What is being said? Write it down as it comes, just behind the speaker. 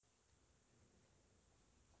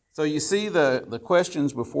So you see the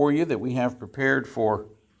questions before you that we have prepared for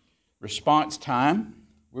response time.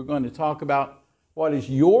 We're going to talk about what is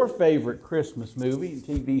your favorite Christmas movie and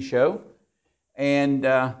TV show, and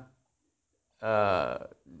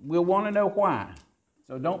we'll want to know why.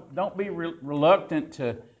 So don't be reluctant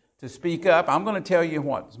to speak up. I'm going to tell you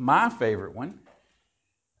what's my favorite one.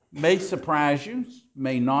 May surprise you,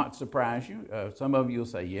 may not surprise you. Some of you will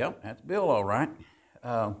say, "Yep, that's Bill, all right."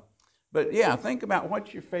 But yeah, think about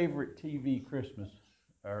what's your favorite TV Christmas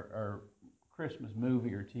or Christmas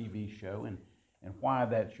movie or TV show, and why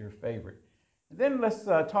that's your favorite. And then let's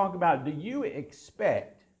talk about: do you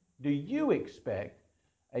expect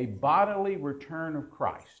a bodily return of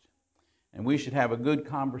Christ? And we should have a good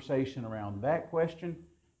conversation around that question,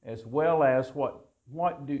 as well as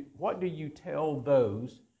what do you tell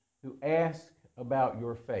those who ask about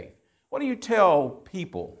your faith? What do you tell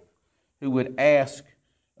people who would ask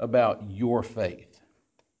about your faith?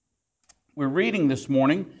 We're reading this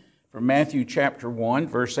morning from Matthew chapter 1,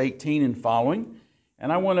 verse 18 and following,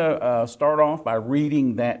 and I want to start off by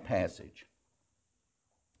reading that passage.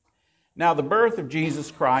 Now, the birth of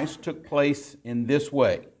Jesus Christ took place in this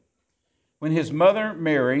way. When his mother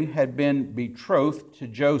Mary had been betrothed to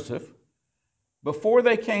Joseph, before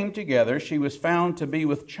they came together, she was found to be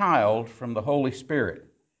with child from the Holy Spirit.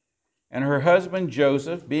 And her husband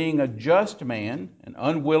Joseph, being a just man and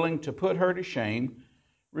unwilling to put her to shame,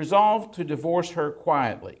 resolved to divorce her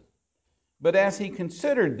quietly. But as he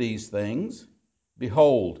considered these things,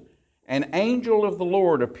 behold, an angel of the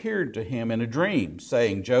Lord appeared to him in a dream,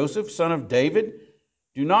 saying, Joseph, son of David,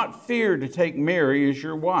 do not fear to take Mary as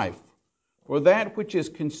your wife, for that which is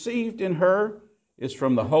conceived in her is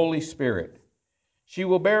from the Holy Spirit. She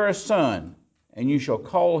will bear a son, and you shall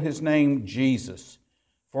call his name Jesus,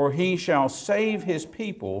 for he shall save his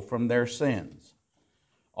people from their sins.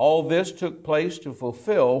 All this took place to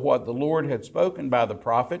fulfill what the Lord had spoken by the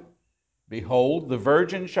prophet. Behold, the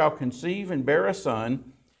virgin shall conceive and bear a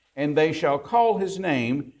son, and they shall call his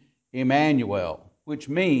name Emmanuel, which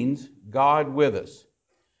means God with us.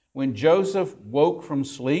 When Joseph woke from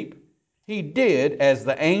sleep, he did as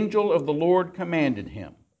the angel of the Lord commanded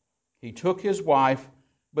him. He took his wife,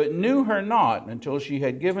 but knew her not until she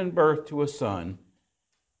had given birth to a son,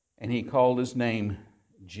 and he called his name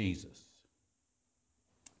Jesus.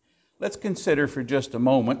 Let's consider for just a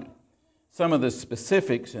moment some of the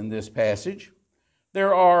specifics in this passage.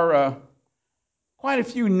 There are quite a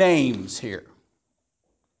few names here,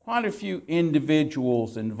 quite a few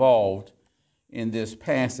individuals involved in this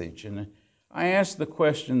passage. And I asked the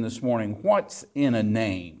question this morning, what's in a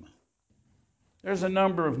name? There's a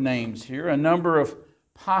number of names here, a number of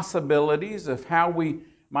possibilities of how we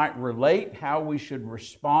might relate, how we should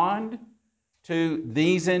respond to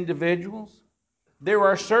these individuals. There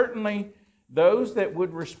are certainly those that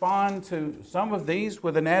would respond to some of these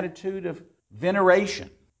with an attitude of veneration,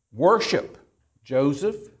 worship.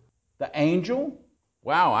 Joseph, the angel.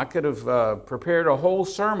 Wow, I could have prepared a whole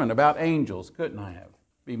sermon about angels, couldn't I have?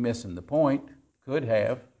 Be missing the point. Could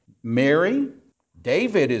have. Mary,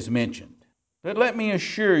 David is mentioned. But let me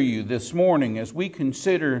assure you this morning, as we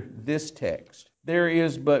consider this text, there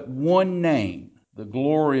is but one name, the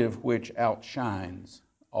glory of which outshines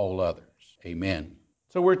all others. Amen.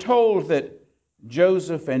 So we're told that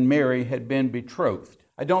Joseph and Mary had been betrothed.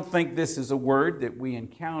 I don't think this is a word that we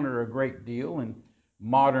encounter a great deal in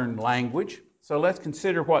modern language. So let's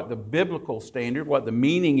consider what the biblical standard, what the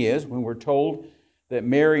meaning is when we're told that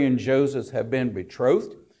Mary and Joseph have been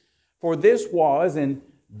betrothed. For this was, in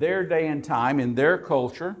their day and time, in their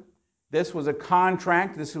culture, this was a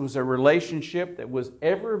contract, this was a relationship that was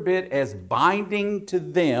every bit as binding to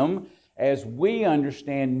them as we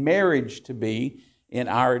understand marriage to be in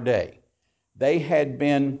our day. They had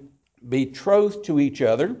been betrothed to each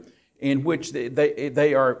other, in which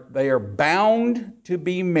they are bound to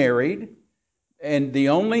be married, and the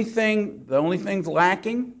only things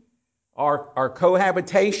lacking are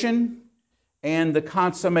cohabitation and the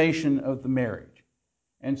consummation of the marriage.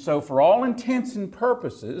 And so for all intents and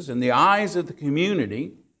purposes, in the eyes of the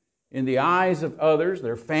community, in the eyes of others,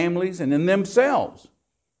 their families, and in themselves,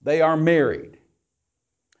 they are married.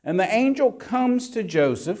 And the angel comes to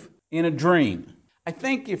Joseph in a dream. I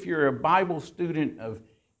think if you're a Bible student of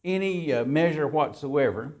any measure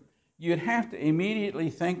whatsoever, you'd have to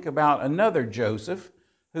immediately think about another Joseph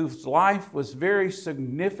whose life was very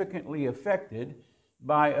significantly affected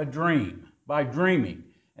by a dream, by dreaming.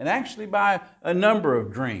 And actually by a number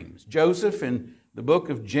of dreams. Joseph, in the book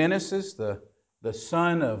of Genesis, the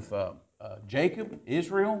son of Jacob,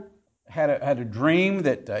 Israel, had a dream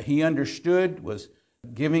that he understood was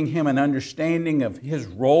giving him an understanding of his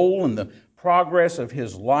role and the progress of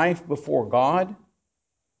his life before God.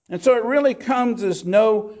 And so it really comes as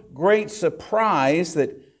no great surprise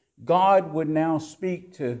that God would now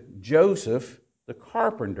speak to Joseph, the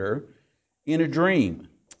carpenter, in a dream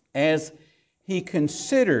as he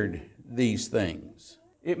considered these things.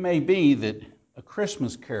 It may be that A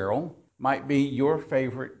Christmas Carol might be your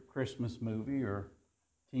favorite Christmas movie or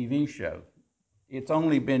TV show. It's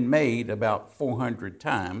only been made about 400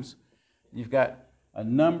 times. You've got a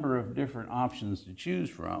number of different options to choose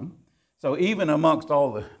from. So even amongst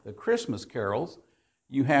all the Christmas carols,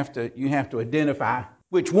 you have to identify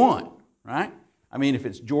which one, right? I mean, if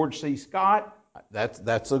it's George C. Scott,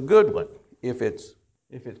 that's a good one. If it's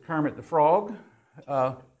Kermit the Frog,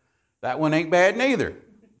 that one ain't bad neither.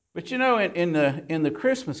 But you know, in the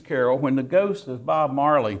Christmas Carol, when the ghost of Bob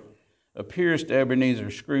Marley appears to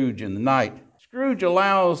Ebenezer Scrooge in the night, Scrooge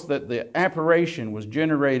allows that the apparition was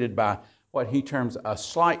generated by what he terms a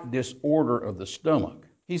slight disorder of the stomach.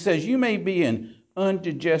 He says, you may be an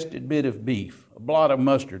undigested bit of beef, a blot of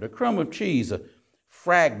mustard, a crumb of cheese, a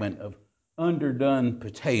fragment of underdone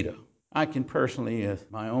potato. I can personally,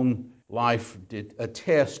 my own life, did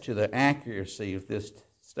attest to the accuracy of this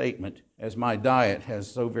statement, as my diet has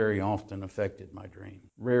so very often affected my dream,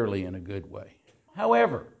 rarely in a good way.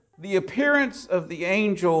 However, the appearance of the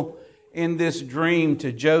angel in this dream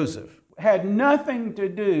to Joseph had nothing to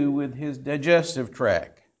do with his digestive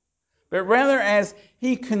tract, but rather as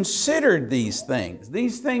he considered these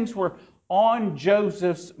things were on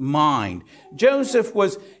Joseph's mind. Joseph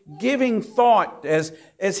was giving thought, as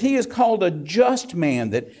he is called a just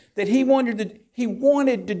man, that he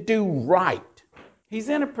wanted to do right. He's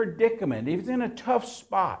in a predicament. He's in a tough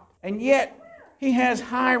spot. And yet, he has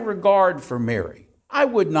high regard for Mary. I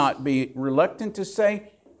would not be reluctant to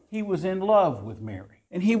say he was in love with Mary.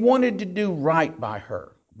 And he wanted to do right by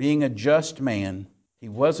her. Being a just man, he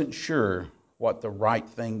wasn't sure what the right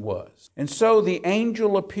thing was. And so the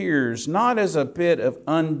angel appears not as a bit of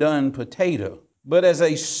undone potato, but as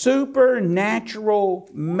a supernatural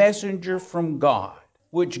messenger from God,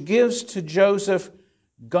 which gives to Joseph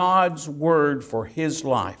God's word for his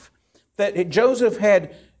life. That Joseph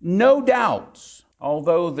had no doubts,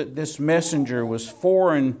 although that this messenger was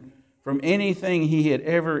foreign from anything he had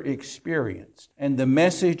ever experienced, and the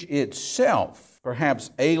message itself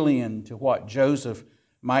perhaps alien to what Joseph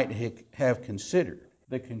might have considered.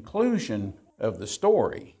 The conclusion of the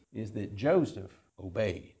story is that Joseph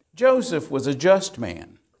obeyed. Joseph was a just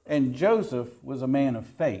man, and Joseph was a man of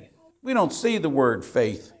faith. We don't see the word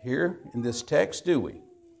faith here in this text, do we?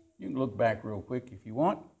 You can look back real quick if you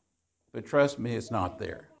want, but trust me, it's not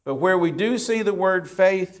there. But where we do see the word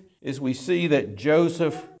faith is we see that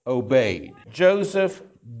Joseph obeyed. Joseph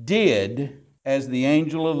did as the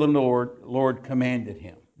angel of the Lord commanded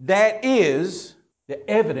him. That is the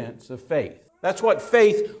evidence of faith. That's what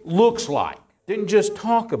faith looks like. Didn't just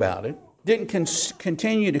talk about it. Didn't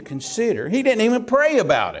continue to consider. He didn't even pray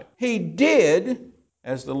about it. He did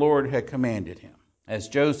as the Lord had commanded him. As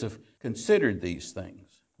Joseph considered these things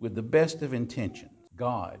with the best of intentions,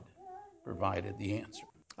 God provided the answer.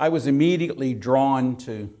 I was immediately drawn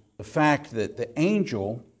to the fact that the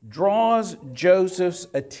angel draws Joseph's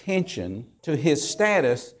attention to his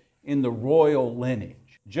status in the royal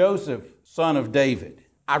lineage. Joseph, son of David.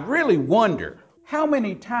 I really wonder, how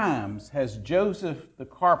many times has Joseph the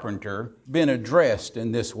carpenter been addressed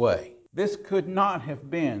in this way? This could not have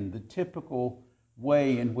been the typical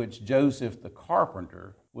way in which Joseph the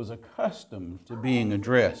carpenter was accustomed to being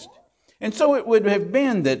addressed. And so it would have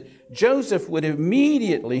been that Joseph would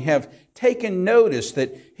immediately have taken notice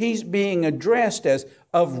that he's being addressed as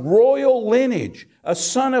of royal lineage, a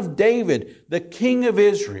son of David, the king of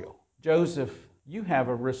Israel. Joseph, you have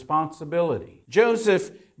a responsibility.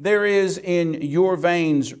 Joseph, there is in your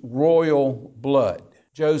veins royal blood.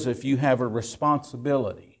 Joseph, you have a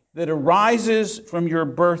responsibility that arises from your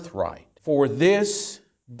birthright. For this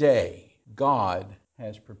day, God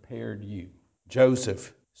has prepared you.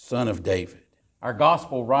 Joseph, son of David. Our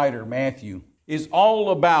gospel writer, Matthew, is all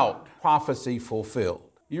about prophecy fulfilled.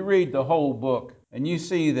 You read the whole book and you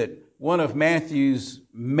see that one of Matthew's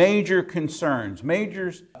major concerns,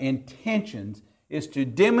 major intentions, is to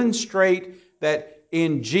demonstrate that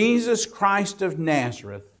in Jesus Christ of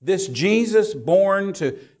Nazareth, this Jesus born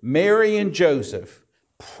to Mary and Joseph,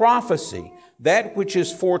 prophecy, that which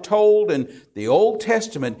is foretold in the Old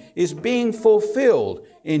Testament, is being fulfilled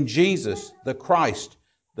in Jesus, the Christ,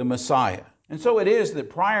 the Messiah. And so it is that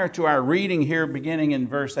prior to our reading here, beginning in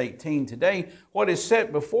verse 18 today, what is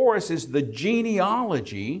set before us is the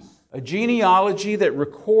genealogy, a genealogy that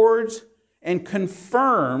records and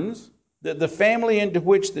confirms that the family into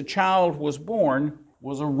which the child was born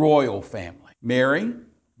was a royal family. Mary,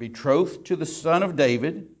 betrothed to the son of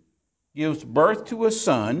David, gives birth to a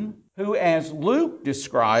son who, as Luke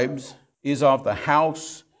describes, is of the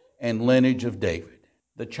house and lineage of David.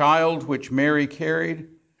 The child which Mary carried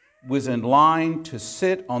was in line to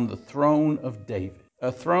sit on the throne of David,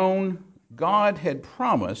 a throne God had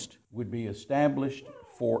promised would be established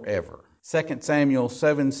forever. 2 Samuel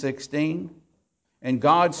 7:16, and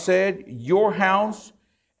God said, your house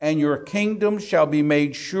and your kingdom shall be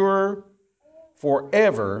made sure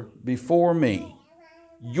forever before me.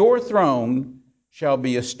 Your throne shall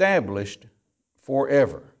be established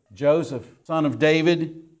forever. Joseph, son of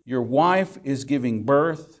David, your wife is giving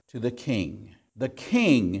birth to the King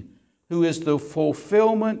who is the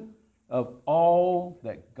fulfillment of all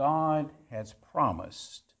that God has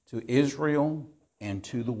promised to Israel and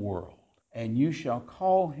to the world. And you shall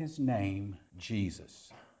call his name Jesus,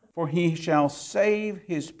 for he shall save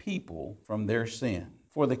his people from their sin.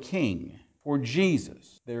 For the King, for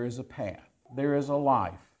Jesus, there is a path, there is a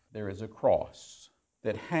life, there is a cross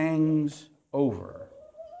that hangs over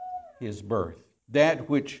his birth. That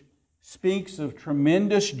which speaks of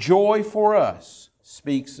tremendous joy for us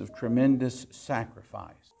speaks of tremendous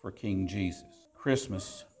sacrifice for King Jesus.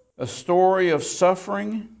 Christmas, a story of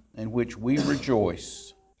suffering in which we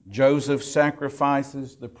rejoice. Joseph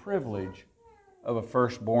sacrifices the privilege of a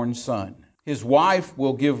firstborn son. His wife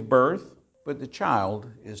will give birth, but the child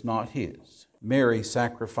is not his. Mary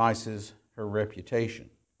sacrifices her reputation.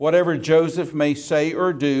 Whatever Joseph may say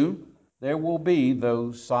or do, there will be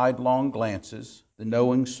those sidelong glances, the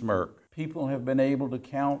knowing smirk. People have been able to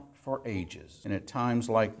count for ages, and at times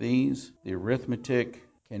like these, the arithmetic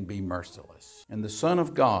can be merciless. And the Son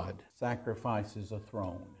of God sacrifices a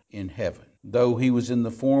throne in heaven. Though he was in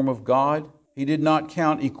the form of God, he did not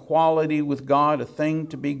count equality with God a thing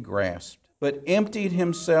to be grasped, but emptied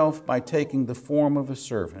himself by taking the form of a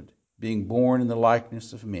servant, being born in the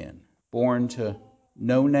likeness of men, born to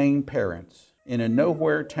no-name parents in a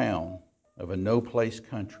nowhere town of a no-place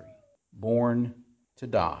country, born to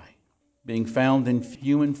die. Being found in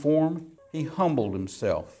human form, he humbled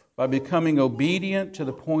himself by becoming obedient to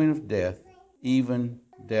the point of death, even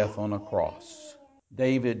death on a cross.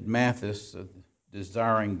 David Mathis, the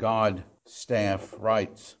Desiring God staff,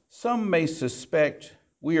 writes, some may suspect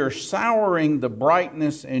we are souring the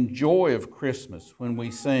brightness and joy of Christmas when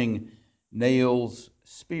we sing, nails,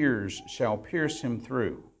 spears shall pierce him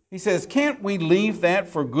through. He says, can't we leave that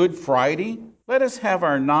for Good Friday? Let us have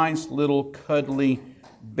our nice little cuddly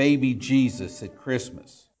baby Jesus at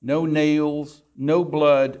Christmas. No nails, no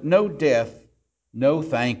blood, no death, no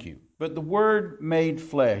thank you. But the Word made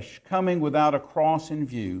flesh, coming without a cross in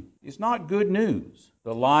view, is not good news.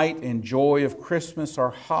 The light and joy of Christmas are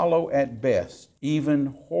hollow at best, even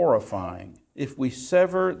horrifying, if we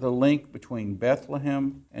sever the link between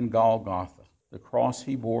Bethlehem and Golgotha, the cross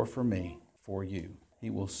he bore for me, for you. He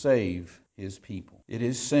will save his people. It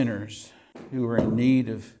is sinners who are in need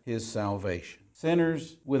of his salvation.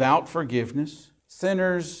 Sinners without forgiveness,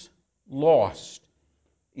 sinners lost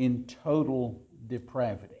in total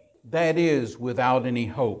depravity. That is, without any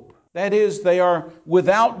hope. That is, they are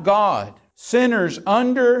without God. Sinners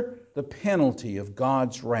under the penalty of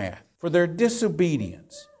God's wrath for their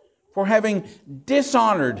disobedience, for having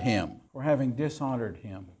dishonored him,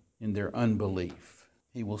 in their unbelief.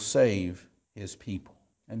 He will save his people.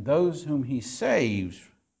 And those whom he saves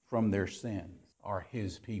from their sins are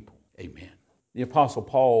his people. Amen. The Apostle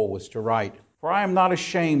Paul was to write, for I am not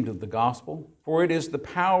ashamed of the gospel, for it is the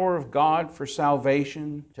power of God for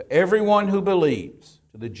salvation to everyone who believes,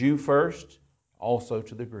 to the Jew first, also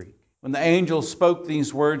to the Greek. When the angel spoke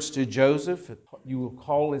these words to Joseph, you will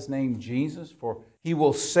call his name Jesus, for he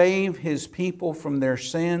will save his people from their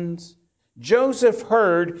sins. Joseph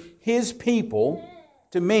heard his people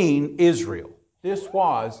to mean Israel. This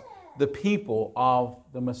was the people of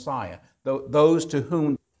the Messiah, those to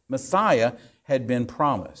whom Messiah had been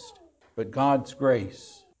promised. But God's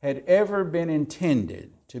grace had ever been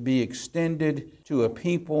intended to be extended to a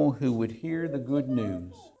people who would hear the good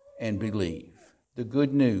news and believe. The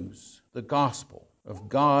good news, the gospel of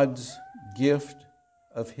God's gift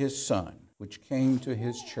of his Son, which came to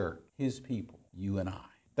his church, his people, you and I.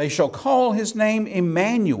 They shall call his name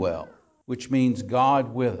Emmanuel, which means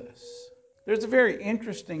God with us. There's a very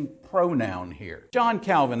interesting pronoun here. John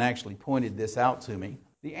Calvin actually pointed this out to me.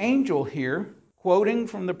 The angel here, quoting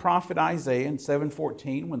from the prophet Isaiah in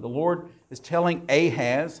 7:14, when the Lord is telling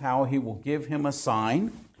Ahaz how he will give him a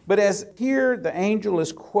sign. But as here the angel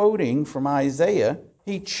is quoting from Isaiah,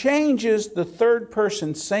 he changes the third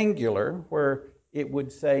person singular where it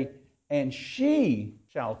would say, and she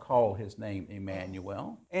shall call his name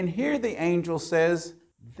Emmanuel. And here the angel says,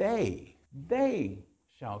 they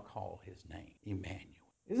shall call his name Emmanuel.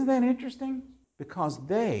 Isn't that interesting? Because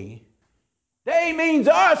they means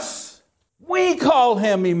us. We call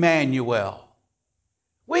him Emmanuel.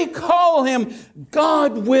 We call him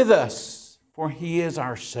God with us, for he is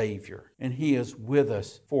our Savior, and he is with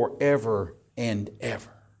us forever and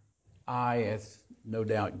ever. I, as no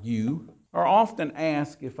doubt you, are often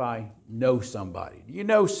asked if I know somebody. Do you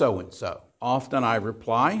know so-and-so? Often I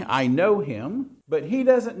reply, I know him, but he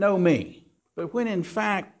doesn't know me. But when in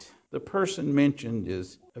fact the person mentioned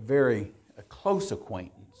is a close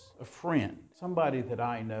acquaintance, a friend, somebody that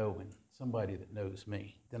I know and somebody that knows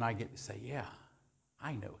me, then I get to say, yeah,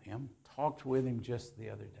 I know him. Talked with him just the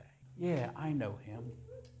other day. Yeah, I know him.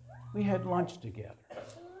 We had lunch together.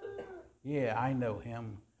 Yeah, I know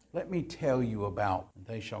him. Let me tell you about,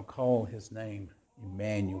 they shall call his name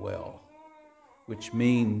Emmanuel, which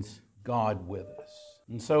means God with us.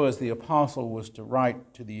 And so as the apostle was to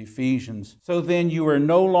write to the Ephesians, so then you are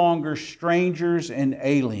no longer strangers and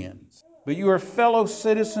aliens, but you are fellow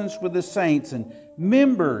citizens with the saints and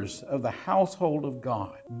members of the household of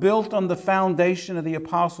God, built on the foundation of the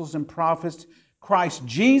apostles and prophets, Christ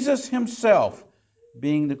Jesus himself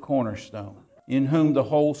being the cornerstone, in whom the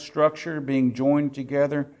whole structure being joined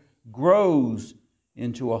together grows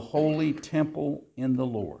into a holy temple in the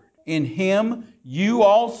Lord. In him you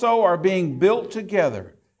also are being built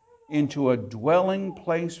together into a dwelling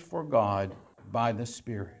place for God by the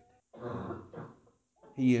Spirit.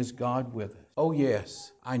 He is God with us. Oh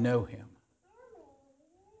yes, I know him.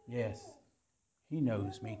 Yes, he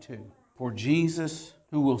knows me too. For Jesus,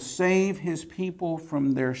 who will save his people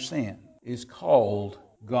from their sin, is called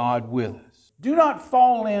God with us. Do not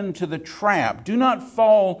fall into the trap. Do not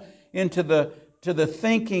fall into the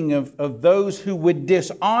thinking of those who would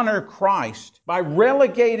dishonor Christ by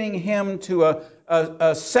relegating him to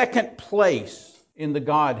a second place in the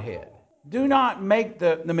Godhead. Do not make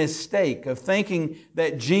the mistake of thinking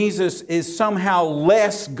that Jesus is somehow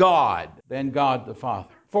less God than God the Father.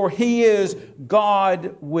 For he is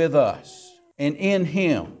God with us. And in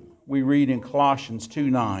him, we read in Colossians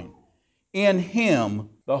 2:9, in him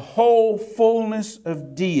the whole fullness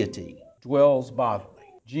of deity dwells bodily.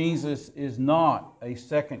 Jesus is not a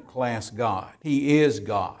second-class God. He is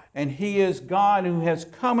God. And he is God who has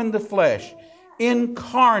come in the flesh,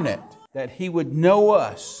 incarnate, that he would know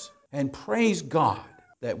us. And praise God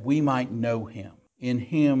that we might know him. In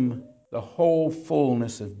him the whole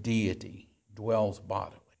fullness of deity dwells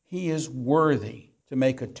bodily. He is worthy to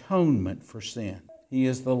make atonement for sin. He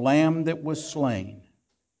is the Lamb that was slain,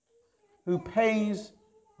 who pays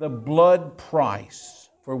the blood price.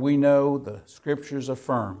 For we know the Scriptures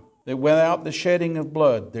affirm that without the shedding of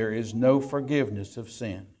blood there is no forgiveness of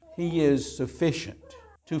sin. He is sufficient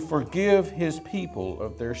to forgive his people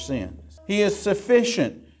of their sins. He is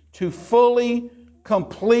sufficient to fully,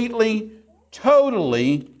 completely,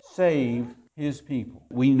 totally save his people.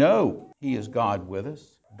 We know he is God with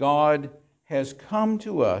us. God has come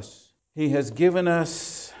to us. He has given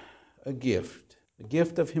us a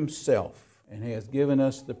gift of himself, and he has given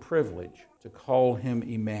us the privilege to call him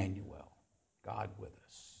Emmanuel, God with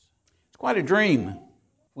us. It's quite a dream.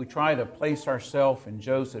 If we try to place ourselves in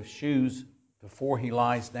Joseph's shoes before he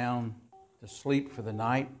lies down to sleep for the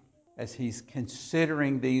night, as he's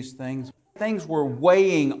considering these things, things were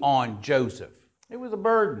weighing on Joseph. It was a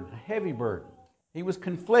burden, a heavy burden. He was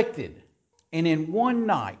conflicted. And in one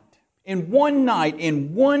night, in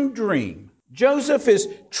one dream, Joseph is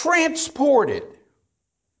transported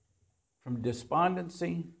from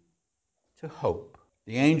despondency to hope.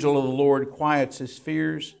 The angel of the Lord quiets his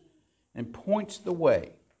fears and points the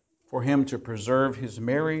way for him to preserve his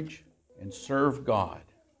marriage and serve God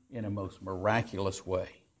in a most miraculous way.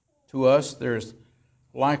 To us, there's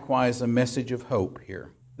likewise a message of hope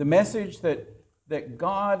here. The message that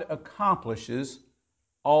God accomplishes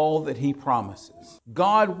all that he promises.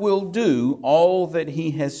 God will do all that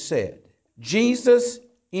he has said. Jesus,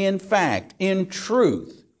 in fact, in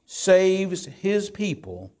truth, saves his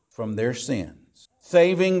people from their sins,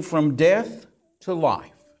 saving from death to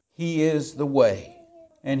life. He is the way,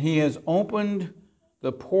 and he has opened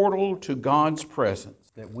the portal to God's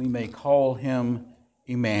presence that we may call him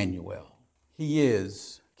Emmanuel. He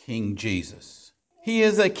is King Jesus. He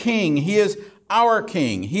is a king. He is our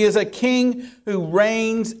king. He is a king who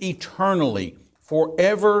reigns eternally,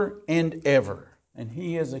 forever and ever. And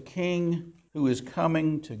he is a king who is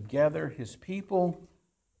coming to gather his people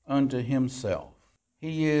unto himself.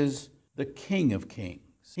 He is the King of Kings.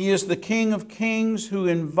 He is the King of Kings who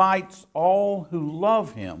invites all who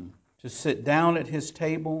love him to sit down at his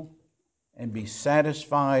table and be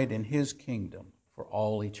satisfied in His kingdom for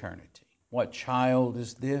all eternity. What child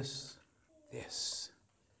is this?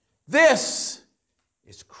 This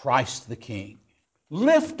is Christ the King.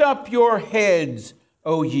 Lift up your heads,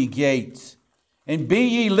 O ye gates, and be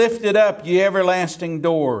ye lifted up, ye everlasting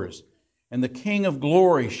doors, and the King of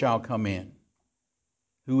glory shall come in.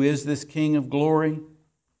 Who is this King of glory?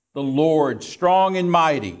 The Lord, strong and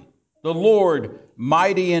mighty, the Lord,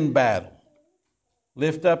 mighty in battle.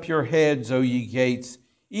 Lift up your heads, O ye gates,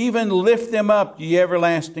 even lift them up, ye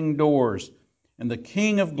everlasting doors, and the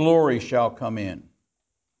King of glory shall come in.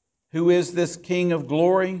 Who is this King of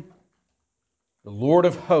glory? The Lord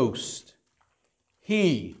of hosts.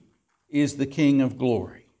 He is the King of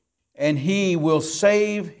glory, and He will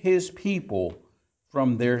save His people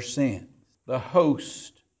from their sins. The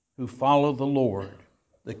host who follow the Lord,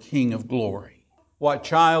 the King of glory. What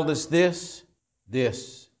child is this?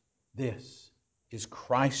 This is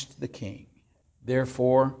Christ the King.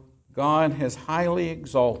 Therefore, God has highly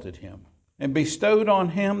exalted Him and bestowed on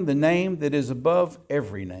Him the name that is above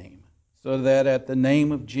every name, so that at the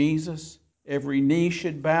name of Jesus every knee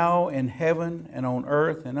should bow in heaven and on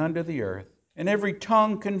earth and under the earth, and every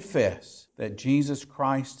tongue confess that Jesus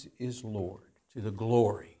Christ is Lord, to the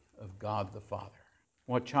glory of God the Father.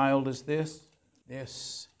 What child is this?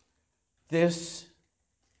 This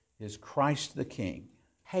is Christ the King.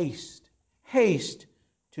 Haste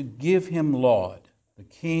to give Him laud. The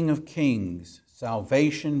King of kings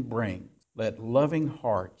salvation brings. Let loving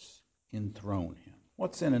hearts enthrone Him.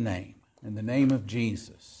 What's in a name? In the name of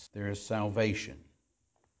Jesus, there is salvation.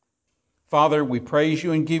 Father, we praise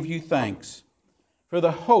You and give You thanks for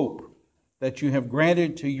the hope that You have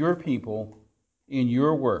granted to Your people in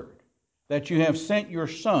Your word, that You have sent Your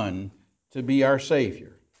Son to be our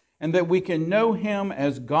Savior, and that we can know Him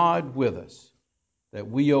as God with us, that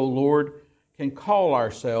we, O Lord, can call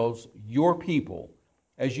ourselves Your people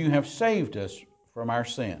as You have saved us from our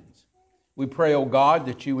sins. We pray, O God,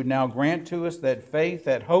 that You would now grant to us that faith,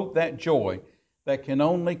 that hope, that joy that can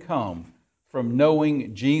only come from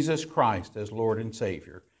knowing Jesus Christ as Lord and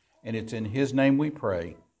Savior. And it's in His name we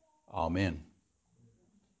pray. Amen.